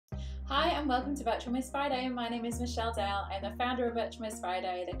Hi and welcome to Virtual Miss Friday. My name is Michelle Dale. I'm the founder of Virtual Miss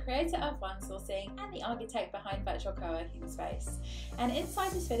Friday, the creator of One Sourcing and the architect behind Virtual Co-working Space. And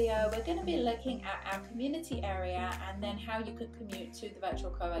inside this video, we're going to be looking at our community area and then how you could commute to the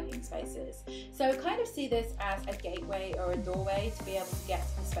virtual co-working spaces. So kind of see this as a gateway or a doorway to be able to get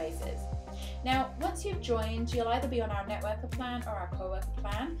to the spaces. Now, once you've joined, you'll either be on our networker plan or our co-worker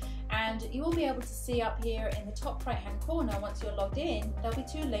plan, and you will be able to see up here in the top right hand corner, once you're logged in, there'll be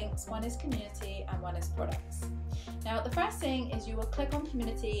two links. One is community and one is products. Now, the first thing is you will click on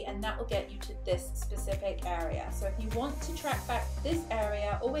community and that will get you to this specific area. So if you want to track back this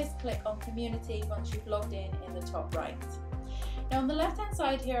area, always click on community once you've logged in the top right. Now on the left hand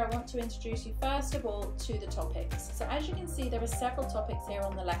side here, I want to introduce you first of all to the topics. So as you can see, there are several topics here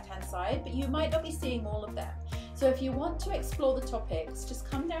on the left hand side, but you might not be seeing all of them. So if you want to explore the topics, just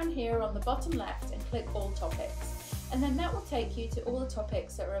come down here on the bottom left and click all topics. And then that will take you to all the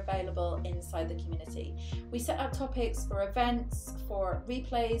topics that are available inside the community. We set up topics for events, for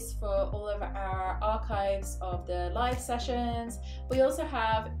replays, for all of our archives of the live sessions. We also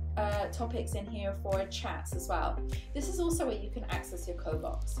have topics in here for chats as well. This is also where you can access your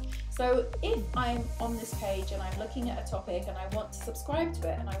co-box. So if I'm on this page and I'm looking at a topic and I want to subscribe to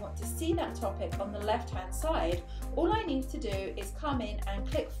it and I want to see that topic on the left hand side, all I need to do is come in and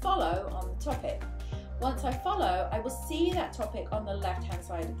click follow on the topic. Once I follow, I will see that topic on the left hand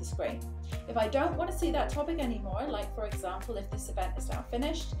side of the screen. If I don't want to see that topic anymore, like for example, if this event is now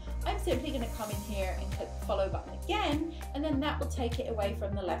finished, I'm simply going to come in here and click the follow button again, and then that will take it away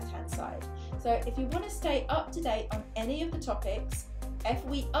from the left hand side. So if you want to stay up to date on any of the topics, if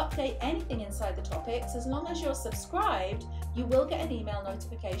we update anything inside the topics, as long as you're subscribed, you will get an email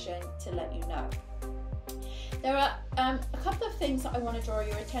notification to let you know. There are a couple of things that I want to draw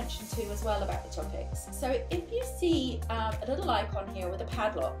your attention to as well about the topics. So if you see a little icon here with a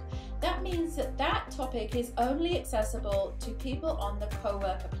padlock, that means that that topic is only accessible to people on the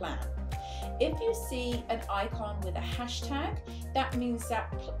co-worker plan. If you see an icon with a hashtag, that means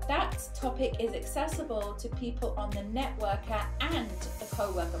that that topic is accessible to people on the networker and the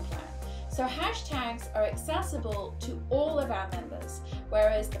co-worker plan. So hashtags are accessible to all of our members,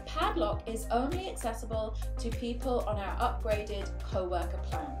 whereas the padlock is only accessible to people on our upgraded co-worker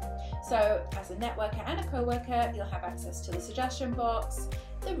plan. So as a networker and a co-worker, you'll have access to the suggestion box,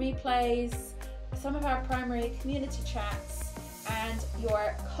 the replays, some of our primary community chats, and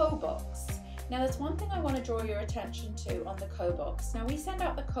your co-box. Now there's one thing I want to draw your attention to on the co-box. Now we send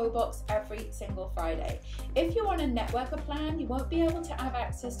out the co-box every single Friday. If you're on a networker plan, you won't be able to have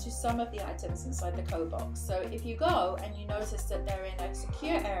access to some of the items inside the co-box. So if you go and you notice that they're in a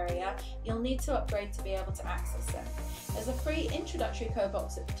secure area, you'll need to upgrade to be able to access them. There's a free introductory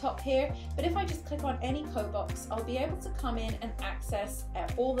co-box at the top here, but if I just click on any co-box, I'll be able to come in and access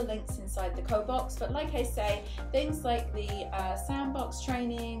all the links inside the co-box. But like I say, things like the sandbox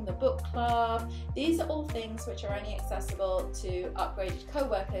training, the book club, these are all things which are only accessible to upgraded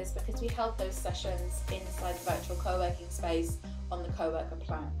co-workers because we held those sessions inside the virtual co-working space on the co-worker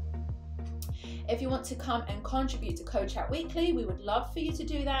plan. If you want to come and contribute to CoChat Weekly, we would love for you to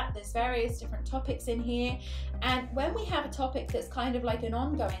do that. There's various different topics in here. And when we have a topic that's kind of like an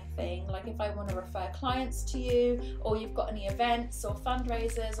ongoing thing, like if I want to refer clients to you, or you've got any events or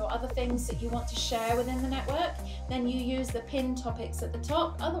fundraisers or other things that you want to share within the network, then you use the pinned topics at the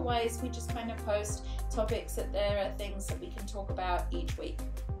top. Otherwise, we just kind of post topics that there are things that we can talk about each week.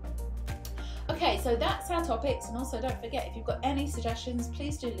 Okay, so that's our topics, and also don't forget, if you've got any suggestions,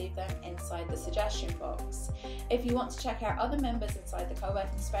 please do leave them inside the suggestion box. If you want to check out other members inside the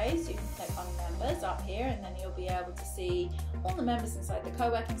co-working space, you can click on members up here and then you'll be able to see all the members inside the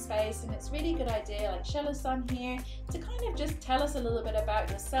co-working space. And it's a really good idea, like Sheila's done here, to kind of just tell us a little bit about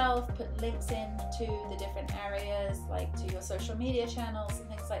yourself, put links in to the different areas, like to your social media channels and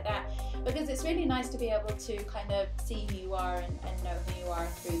things like that, because it's really nice to be able to kind of see who you are and know who you are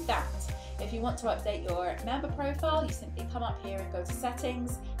through that. If you want to update your member profile, you simply come up here and go to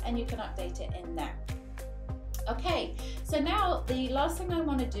settings and you can update it in there. Okay, so now the last thing I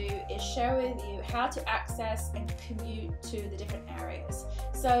want to do is share with you how to access and commute to the different areas.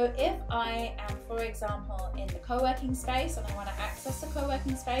 So if I am, for example, in the co-working space and I want to access the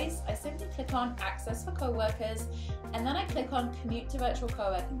co-working space, I simply click on Access for Co-workers and then I click on Commute to Virtual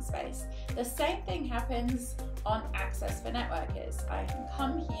Co-working Space. The same thing happens on Access for Networkers. I can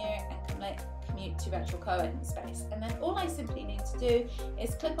come here and commute to virtual co-working space, and then all I simply need to do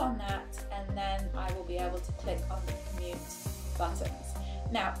is click on that, and then I will be able to click on the commute buttons.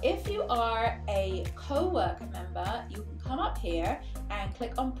 Now, if you are a co-worker member, you can come up here and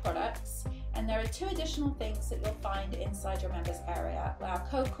click on products, and there are two additional things that you'll find inside your members area: our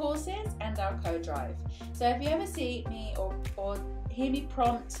co-courses and our co-drive. So if you ever see me or hear me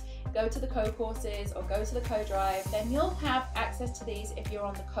prompt go to the co-courses or go to the co-drive, then you'll have access to these if you're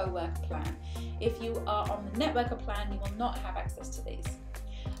on the co-worker plan. If you are on the networker plan, you will not have access to these.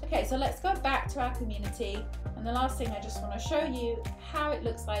 Okay, so let's go back to our community, and the last thing I just want to show you how it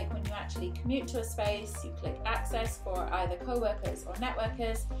looks like when you actually commute to a space. You click access for either co-workers or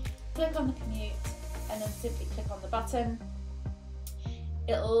networkers, click on the commute, and then simply click on the button.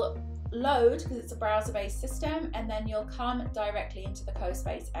 It'll load because it's a browser-based system, and then you'll come directly into the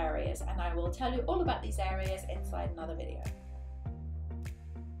co-space areas, and I will tell you all about these areas inside another video.